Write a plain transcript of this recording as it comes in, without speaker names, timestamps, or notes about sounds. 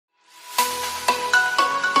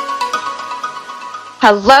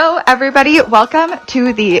Hello, everybody. Welcome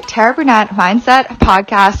to the Tara Brunette Mindset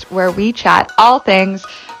Podcast, where we chat all things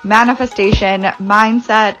manifestation,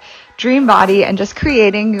 mindset, dream body, and just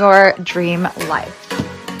creating your dream life.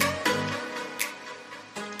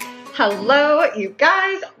 Hello, you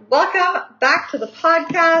guys. Welcome back to the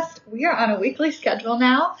podcast. We are on a weekly schedule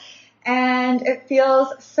now, and it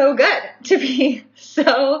feels so good to be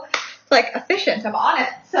so efficient. I'm on it.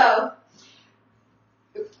 So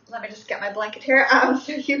let me just get my blanket here.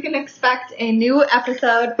 So you can expect a new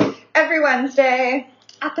episode every Wednesday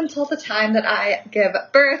up until the time that I give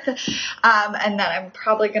birth. And then I'm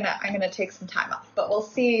gonna take some time off, but we'll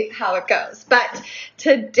see how it goes. But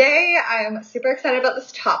today I'm super excited about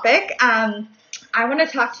this topic. I want to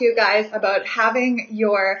talk to you guys about having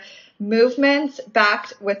your movements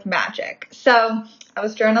backed with magic. So I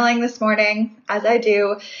was journaling this morning, as I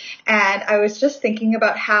do, and I was just thinking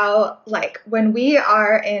about how, when we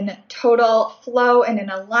are in total flow and in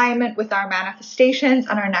alignment with our manifestations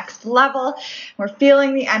on our next level, we're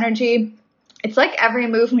feeling the energy. It's like every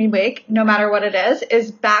move we make, no matter what it is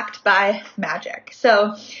backed by magic.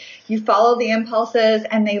 So you follow the impulses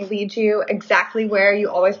and they lead you exactly where you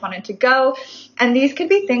always wanted to go. And these could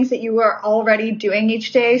be things that you are already doing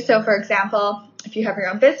each day. So for example, if you have your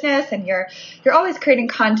own business and you're always creating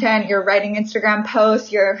content, you're writing Instagram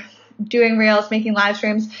posts, you're doing reels, making live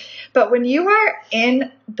streams. But when you are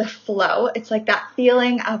in the flow, it's like that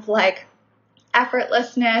feeling of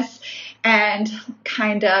effortlessness and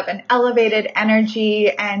kind of an elevated energy,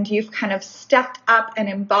 and you've kind of stepped up and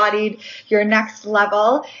embodied your next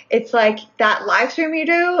level. It's like that live stream you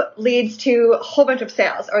do leads to a whole bunch of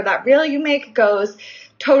sales, or that reel you make goes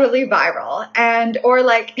totally viral. Or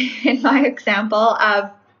in my example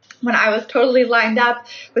of when I was totally lined up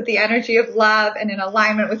with the energy of love and in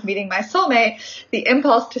alignment with meeting my soulmate, the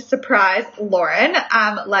impulse to surprise Lauren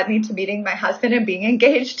led me to meeting my husband and being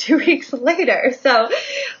engaged 2 weeks later. So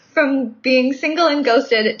from being single and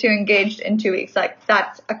ghosted to engaged in 2 weeks,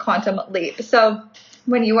 that's a quantum leap. So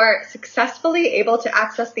when you are successfully able to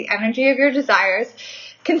access the energy of your desires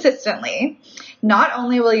consistently, not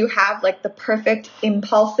only will you have the perfect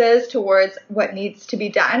impulses towards what needs to be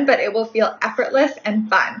done, but it will feel effortless and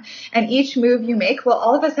fun. And each move you make will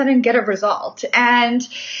all of a sudden get a result. And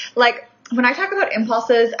when I talk about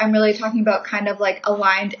impulses, I'm really talking about kind of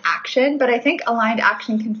aligned action, but I think aligned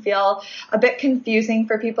action can feel a bit confusing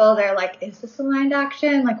for people. They're like, is this aligned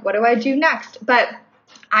action? What do I do next? But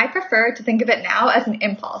I prefer to think of it now as an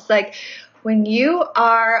impulse. When you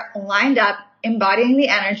are lined up, embodying the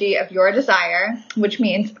energy of your desire, which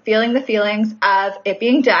means feeling the feelings of it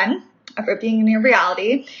being done, of it being in your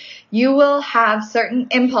reality, you will have certain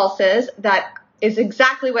impulses that is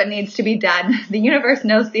exactly what needs to be done. The universe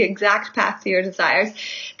knows the exact path to your desires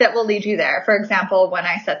that will lead you there. For example, when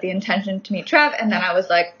I set the intention to meet Trev, and then I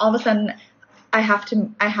was all of a sudden, I have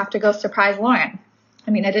to go surprise Lauren.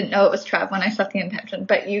 I mean, I didn't know it was Trev when I set the intention,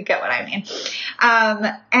 but you get what I mean.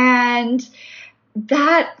 And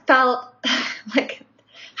that felt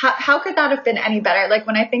how could that have been any better?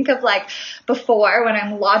 When I think of before, when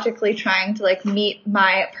I'm logically trying to meet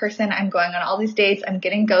my person, I'm going on all these dates, I'm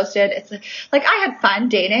getting ghosted. It's I had fun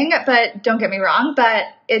dating, but don't get me wrong, but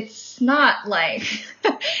it's not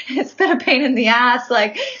it's been a pain in the ass.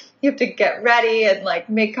 You have to get ready and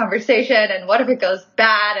make conversation, and what if it goes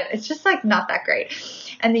bad? And it's just not that great.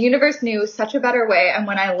 And the universe knew such a better way. And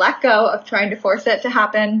when I let go of trying to force it to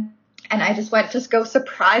happen, and I just went, go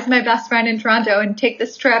surprise my best friend in Toronto and take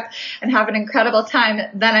this trip and have an incredible time,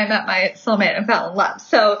 then I met my soulmate and fell in love.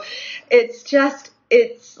 So it's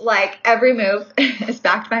every move is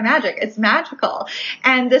backed by magic. It's magical.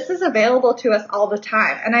 And this is available to us all the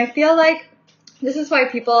time. And I feel this is why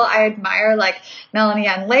I admire Melanie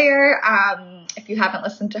Ann Layer. If you haven't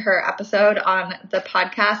listened to her episode on the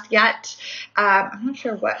podcast yet, I'm not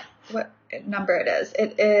sure what number it is.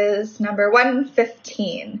 It is number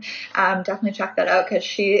 115. Definitely check that out because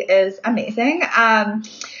she is amazing.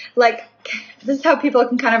 This is how people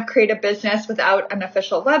can kind of create a business without an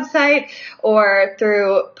official website or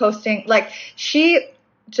through posting. She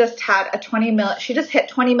just had she just hit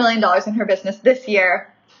 $20 million in her business this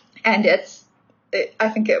year. And I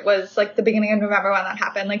think it was the beginning of November when that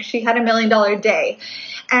happened. She had $1 million day.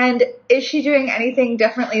 And is she doing anything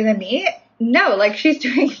differently than me? No, she's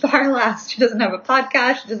doing far less. She doesn't have a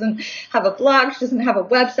podcast. She doesn't have a blog. She doesn't have a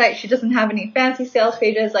website. She doesn't have any fancy sales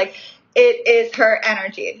pages. It is her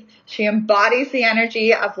energy. She embodies the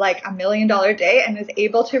energy of $1 million day and is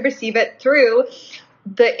able to receive it through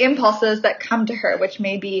the impulses that come to her, which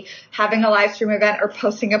may be having a live stream event or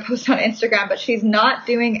posting a post on Instagram, but she's not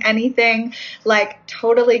doing anything like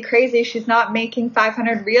totally crazy. She's not making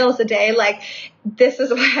 500 reels a day. Like, this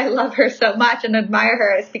is why I love her so much and admire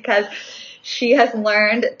her, is because she has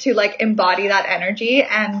learned to like embody that energy.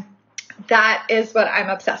 And that is what I'm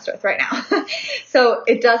obsessed with right now. So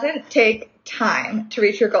it doesn't take time to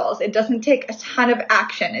reach your goals. It doesn't take a ton of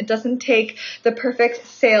action. It doesn't take the perfect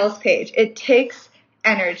sales page. It takes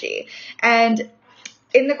energy. And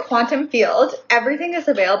in the quantum field, everything is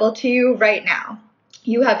available to you right now.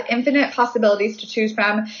 You have infinite possibilities to choose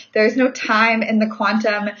from. There's no time in the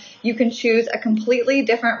quantum. You can choose a completely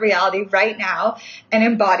different reality right now and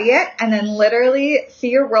embody it, and then literally see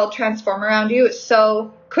your world transform around you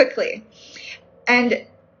so quickly. And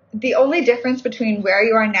the only difference between where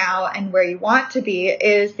you are now and where you want to be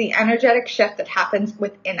is the energetic shift that happens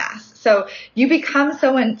within us. So you become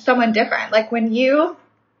someone different. Like when you,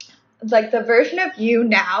 like the version of you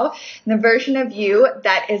now and the version of you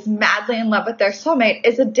that is madly in love with their soulmate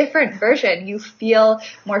is a different version. You feel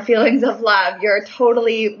more feelings of love. You're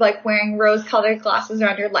totally like wearing rose-colored glasses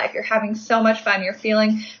around your life. You're having so much fun. You're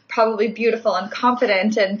feeling probably beautiful and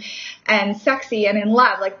confident and sexy and in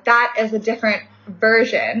love. Like that is a different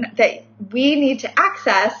version that we need to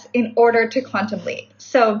access in order to quantum leap.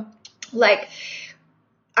 So like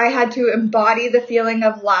I had to embody the feeling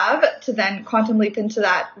of love to then quantum leap into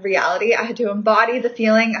that reality. I had to embody the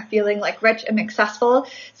feeling of feeling like rich and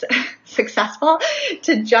successful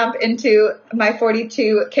to jump into my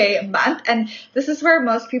 42K month. And this is where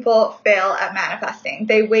most people fail at manifesting.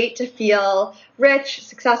 They wait to feel rich,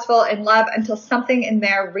 successful, in love until something in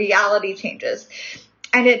their reality changes.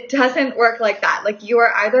 And it doesn't work like that. Like you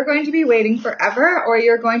are either going to be waiting forever or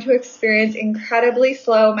you're going to experience incredibly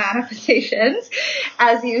slow manifestations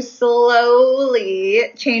as you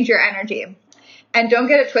slowly change your energy. And don't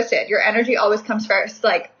get it twisted. Your energy always comes first.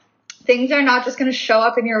 Like things are not just going to show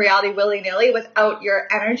up in your reality willy-nilly without your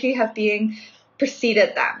energy have being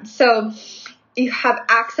preceded them. So you have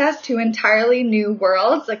access to entirely new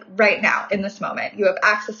worlds, like right now in this moment. You have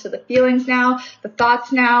access to the feelings now, the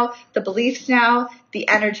thoughts now, the beliefs now, the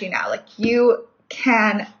energy now. Like you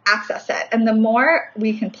can access it. And the more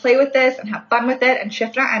we can play with this and have fun with it and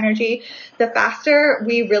shift our energy, the faster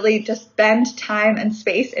we really just bend time and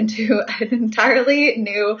space into an entirely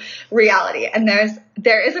new reality. And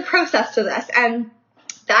there is a process to this. And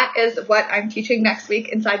that is what I'm teaching next week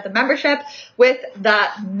inside the membership with the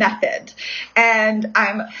method. And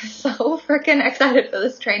I'm so freaking excited for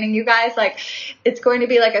this training, you guys. Like, it's going to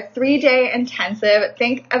be like a 3-day intensive.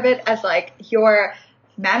 Think of it as like your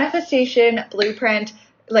manifestation blueprint,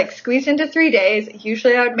 like squeezed into 3 days.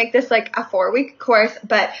 Usually I would make this like a 4-week course,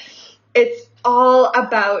 but it's all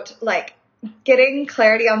about like getting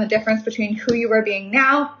clarity on the difference between who you are being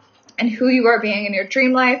now and who you are being in your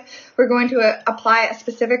dream life. We're going to apply a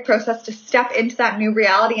specific process to step into that new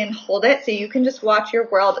reality and hold it so you can just watch your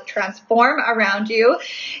world transform around you.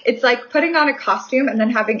 It's like putting on a costume and then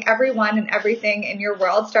having everyone and everything in your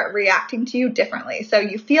world start reacting to you differently. So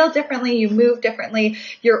you feel differently, you move differently,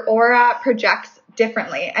 your aura projects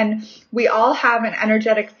differently. And we all have an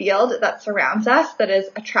energetic field that surrounds us that is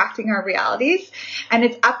attracting our realities. And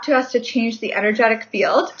it's up to us to change the energetic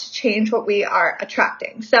field to change what we are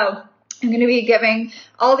attracting. So I'm going to be giving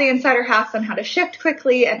all the insider hacks on how to shift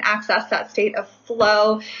quickly and access that state of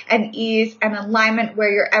flow and ease and alignment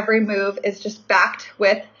where your every move is just backed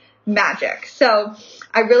with magic. So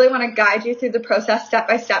I really want to guide you through the process step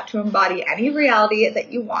by step to embody any reality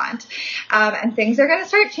that you want. And things are going to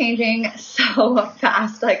start changing so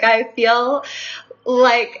fast. Like I feel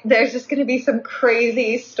like there's just going to be some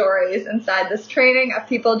crazy stories inside this training of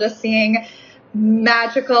people just seeing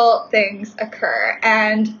magical things occur.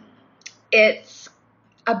 And it's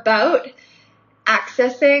about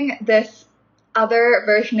accessing this other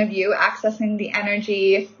version of you, accessing the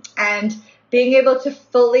energy and being able to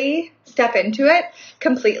fully step into it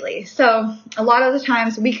completely. So a lot of the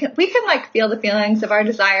times we can like feel the feelings of our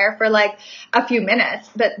desire for like a few minutes,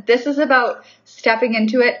 but this is about stepping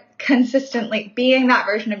into it consistently, being that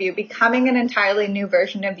version of you, becoming an entirely new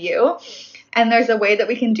version of you. And there's a way that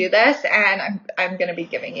we can do this, and I'm going to be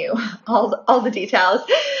giving you all the details,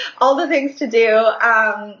 all the things to do,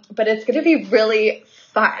 but it's going to be really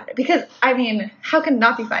fun because, I mean, how can it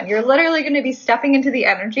not be fun? You're literally going to be stepping into the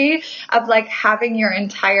energy of like having your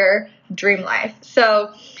entire dream life.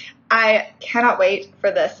 So I cannot wait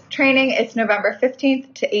for this training. It's November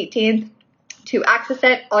 15th to 18th. To access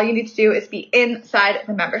it, all you need to do is be inside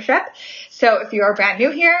the membership. So if you are brand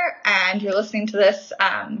new here and you're listening to this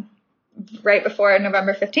right before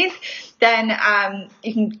November 15th, then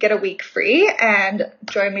you can get a week free and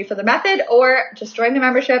join me for the method, or just join the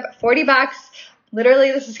membership, $40.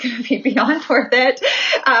 Literally, this is going to be beyond worth it.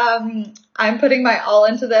 I'm putting my all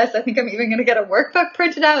into this. I think I'm even going to get a workbook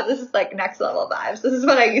printed out. This is like next level vibes. This is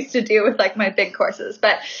what I used to do with like my big courses,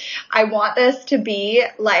 but I want this to be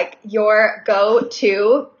like your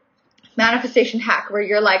go-to manifestation hack where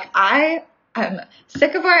you're like, I'm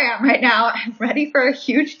sick of where I am right now. I'm ready for a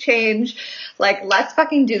huge change. Like, let's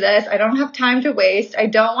fucking do this. I don't have time to waste. I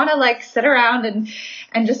don't want to like sit around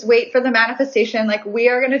and just wait for the manifestation. Like, we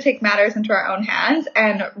are going to take matters into our own hands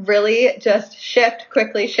and really just shift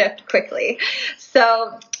quickly.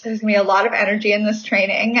 So there's going to be a lot of energy in this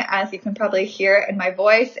training, as you can probably hear in my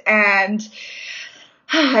voice. And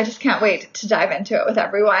I just can't wait to dive into it with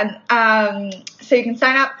everyone. So you can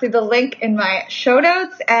sign up through the link in my show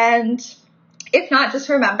notes. And if not, just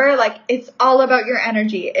remember, like, it's all about your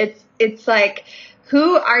energy. It's like,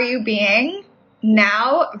 who are you being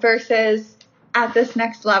now versus at this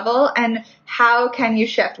next level, and how can you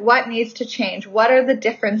shift? What needs to change? What are the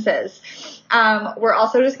differences? We're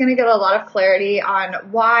also just going to get a lot of clarity on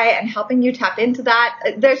why and helping you tap into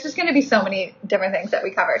that. There's just going to be so many different things that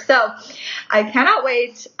we cover. So I cannot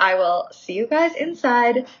wait. I will see you guys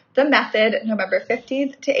inside the method November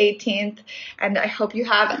 15th to 18th. And I hope you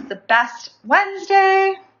have the best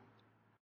Wednesday.